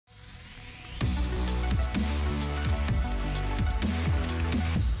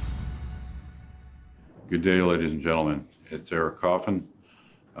Good day, ladies and gentlemen. It's Eric Coffin.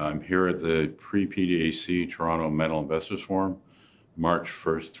 I'm here at the pre-PDAC Toronto Metal Investors Forum, March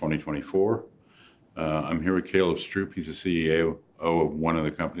 1st, 2024. I'm here with Caleb Stroup. He's the CEO of one of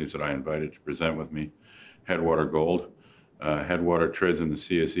the companies that I invited to present with me, Headwater Gold. Headwater trades in the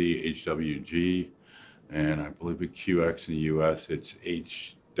CSE, HWG, and I believe at QX in the US, it's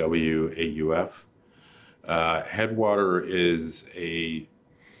HWAUF. Headwater is a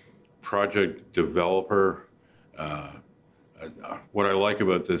project developer. What I like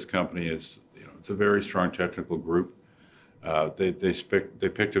about this company is, it's a very strong technical group. They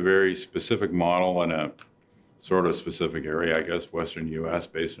picked a very specific model in a sort of specific area, I guess, Western U.S.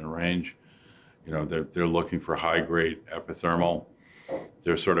 Basin Range. They're looking for high-grade epithermal.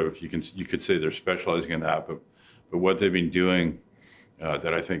 They're sort of, you could say they're specializing in that, but what they've been doing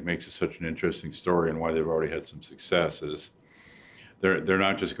that I think makes it such an interesting story and why they've already had some success is they're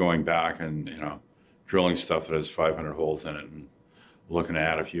not just going back and drilling stuff that has 500 holes in it and looking to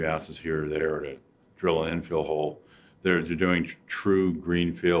add a few ounces here or there to drill an infill hole. They're doing true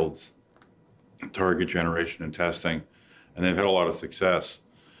greenfields, target generation and testing, and they've had a lot of success.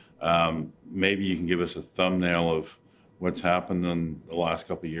 Maybe you can give us a thumbnail of what's happened in the last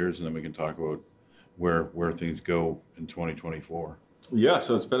couple of years, and then we can talk about where things go in 2024. Yeah,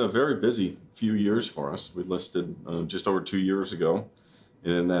 so it's been a very busy few years for us. We listed just over 2 years ago.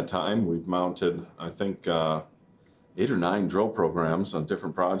 And in that time, we've mounted, I think, 8 or 9 drill programs on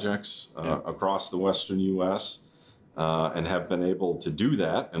different projects across the Western U.S. And have been able to do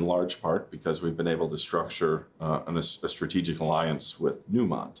that in large part because we've been able to structure a strategic alliance with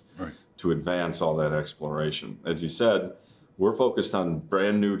Newmont to advance all that exploration. As you said, we're focused on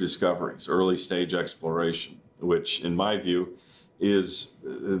brand new discoveries, early stage exploration, which in my view is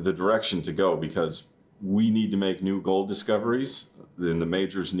the direction to go because we need to make new gold discoveries. Then the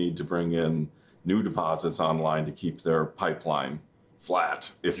majors need to bring in new deposits online to keep their pipeline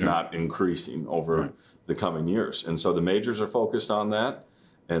flat, if not increasing over the coming years. And so the majors are focused on that,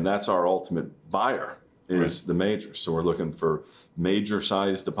 and that's our ultimate buyer is the majors. So we're looking for major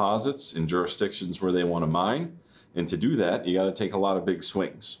sized deposits in jurisdictions where they want to mine. And to do that, you got to take a lot of big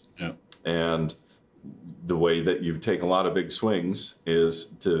swings. Yeah. And the way that you take a lot of big swings is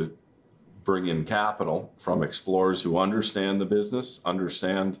to bring in capital from explorers who understand the business,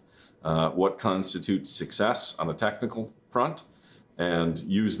 understand what constitutes success on a technical front, and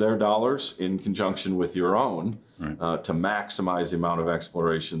use their dollars in conjunction with your own to maximize the amount of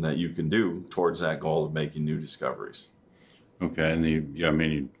exploration that you can do towards that goal of making new discoveries. Okay, and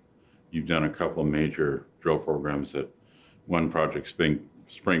you've done a couple of major drill programs. That one project,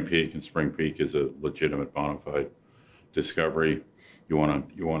 Spring Peak, and Spring Peak is a legitimate bona fide discovery. You want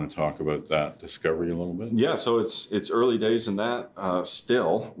to talk about that discovery a little bit? Yeah, so it's early days in that.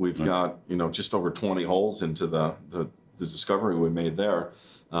 Still, we've got just over 20 holes into the discovery we made there,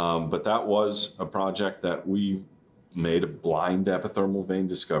 but that was a project that we made a blind epithermal vein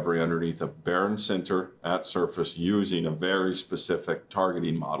discovery underneath a barren center at surface using a very specific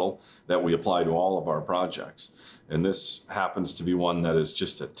targeting model that we apply to all of our projects. And this happens to be one that is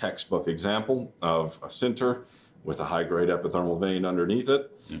just a textbook example of a center with a high-grade epithermal vein underneath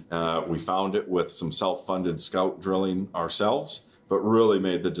it. We found it with some self-funded scout drilling ourselves, but really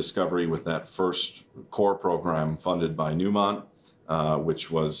made the discovery with that first core program funded by Newmont,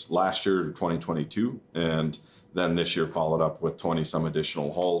 which was last year, 2022, and then this year followed up with 20 some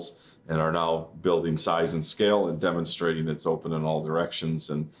additional holes, and are now building size and scale and demonstrating it's open in all directions,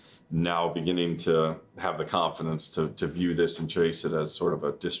 and now beginning to have the confidence to view this and chase it as sort of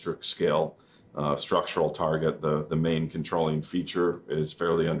a district scale structural target. The main controlling feature is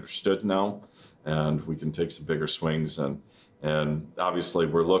fairly understood now, and we can take some bigger swings. And obviously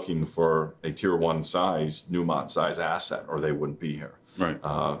we're looking for a tier 1 size, Newmont size asset, or they wouldn't be here.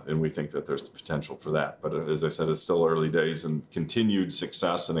 And we think that there's the potential for that. But as I said, it's still early days and continued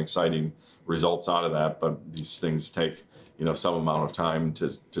success and exciting results out of that. But these things take some amount of time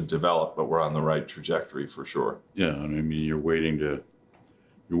to develop, but we're on the right trajectory for sure. Yeah, I mean, you're waiting to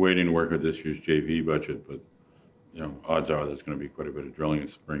work with this year's JV budget, but odds are there's going to be quite a bit of drilling at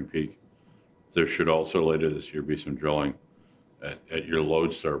Spring Peak. There should also later this year be some drilling at your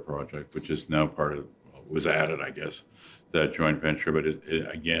Lodestar project, which is now was added, I guess, that joint venture. But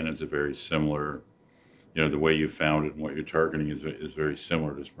again, it's a very similar, the way you found it and what you're targeting is very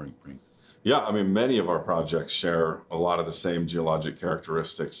similar to Spring Peak. Yeah, I mean, many of our projects share a lot of the same geologic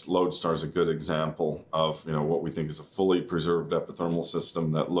characteristics. Lodestar is a good example of what we think is a fully preserved epithermal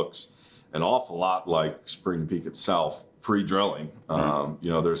system that looks an awful lot like Spring Peak itself pre-drilling.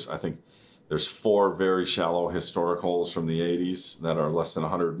 There's, I think, There's 4 very shallow historic holes from the 80s that are less than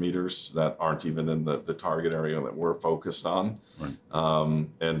 100 meters that aren't even in the target area that we're focused on. Right.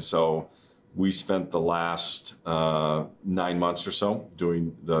 And so we spent the last 9 months or so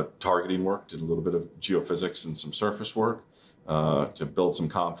doing the targeting work, did a little bit of geophysics and some surface work to build some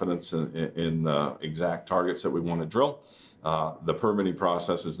confidence in the exact targets that we want to drill. The permitting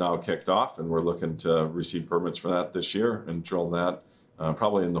process is now kicked off, and we're looking to receive permits for that this year and drill that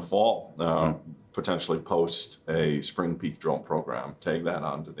probably in the fall, potentially post a spring peak drill program, tag that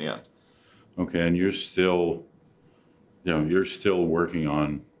on to the end. Okay, and you're still working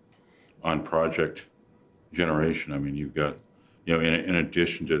on project generation. I mean, you've got, in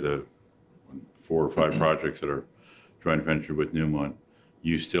addition to the 4 or 5 projects that are joint venture with Newmont,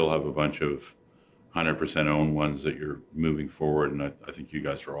 you still have a bunch of 100% owned ones that you're moving forward, and I think you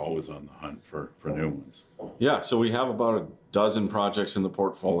guys are always on the hunt for new ones. Yeah, so we have about a dozen projects in the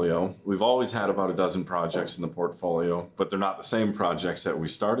portfolio. We've always had about a dozen projects in the portfolio, but they're not the same projects that we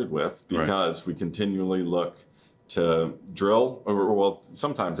started with, because we continually look to drill, or well,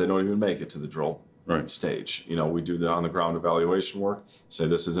 sometimes they don't even make it to the drill stage. We do the on-the-ground evaluation work, say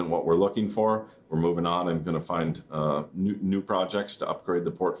this isn't what we're looking for, we're moving on and going to find new projects to upgrade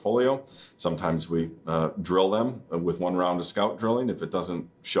the portfolio. Sometimes we drill them with 1 round of scout drilling. If it doesn't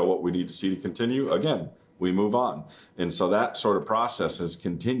show what we need to see to continue, again, we move on. And so that sort of process has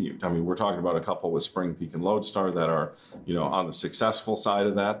continued. I mean, we're talking about a couple with Spring Peak and Lodestar that are, on the successful side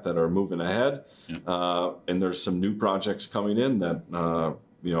of that are moving ahead. Yeah. And there's some new projects coming in that,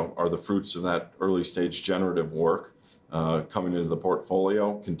 are the fruits of that early stage generative work coming into the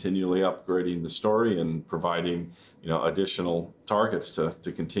portfolio, continually upgrading the story and providing, additional targets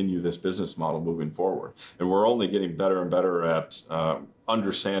to continue this business model moving forward. And we're only getting better and better at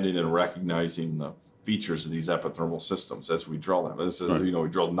understanding and recognizing the features of these epithermal systems as we drill them. This is, we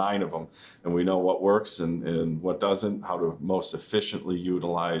drilled 9 of them, and we know what works and what doesn't, how to most efficiently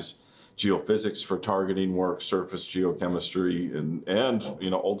utilize geophysics for targeting work, surface geochemistry, and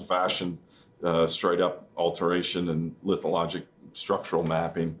old-fashioned straight up alteration and lithologic structural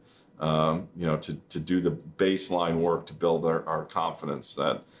mapping, to do the baseline work to build our confidence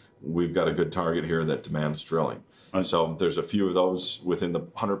that we've got a good target here that demands drilling. Right. So there's a few of those within the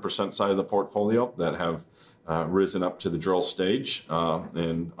 100% side of the portfolio that have risen up to the drill stage,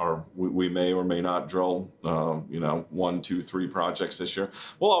 and we may or may not drill, 1, 2, 3 projects this year.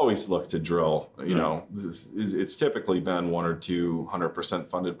 We'll always look to drill. It's typically been 1 or 2 100%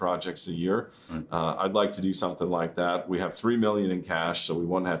 funded projects a year. Right. I'd like to do something like that. We have $3 million in cash, so we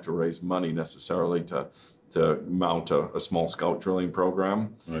won't have to raise money necessarily to mount a small scout drilling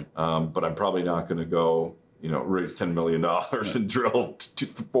program. Right. But I'm probably not going to go raise $10 million and drill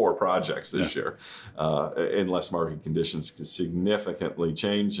 4 projects this year, unless market conditions significantly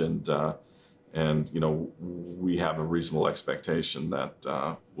change and we have a reasonable expectation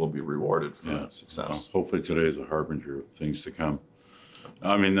that we'll be rewarded for that success. Well, hopefully today is a harbinger of things to come.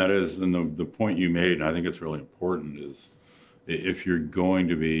 I mean, that is, and the point you made, and I think it's really important, is if you're going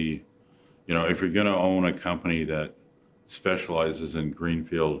to be, if you're going to own a company that specializes in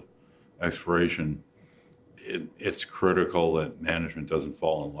greenfield exploration, it's critical that management doesn't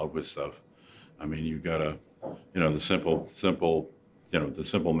fall in love with stuff. I mean, you've got to, the simple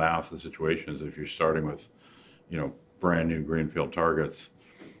math of the situation is if you're starting with, brand new greenfield targets,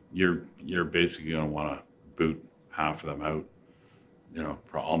 you're basically going to want to boot half of them out,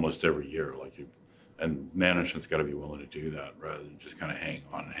 for almost every year. And management's got to be willing to do that rather than just kind of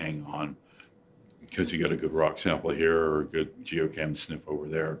hang on, because you got a good rock sample here or a good geochem sniff over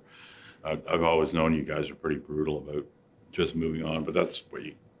there. I've always known you guys are pretty brutal about just moving on, but that's what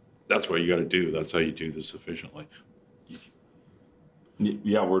you got to do. That's how you do this efficiently.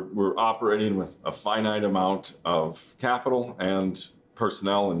 Yeah, we're operating with a finite amount of capital and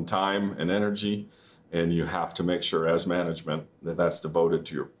personnel and time and energy, and you have to make sure as management that that's devoted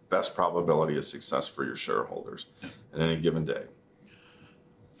to your best probability of success for your shareholders at any given day.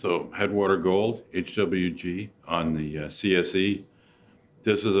 So Headwater Gold, HWG on the CSE.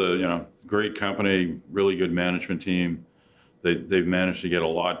 This is a great company, really good management team. They've managed to get a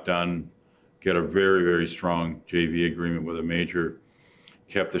lot done, get a very, very strong JV agreement with a major,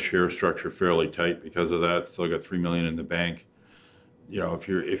 kept the share structure fairly tight because of that. Still got $3 million in the bank.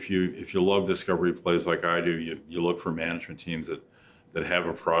 If you love discovery plays like I do, you look for management teams that have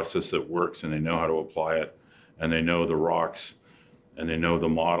a process that works and they know how to apply it, and they know the rocks, and they know the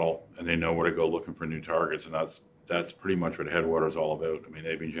model, and they know where to go looking for new targets, and that's pretty much what Headwater is all about. I mean,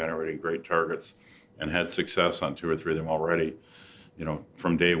 they've been generating great targets and had success on 2 or 3 of them already,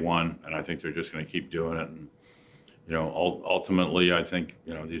 from day one. And I think they're just going to keep doing it. And, you know, ultimately, I think,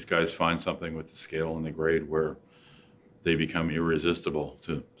 you know, these guys find something with the scale and the grade where they become irresistible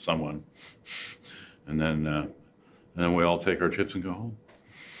to someone. And then we all take our chips and go home.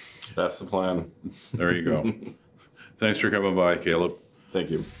 That's the plan. There you go. Thanks for coming by, Caleb. Thank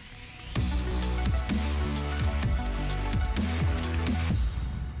you.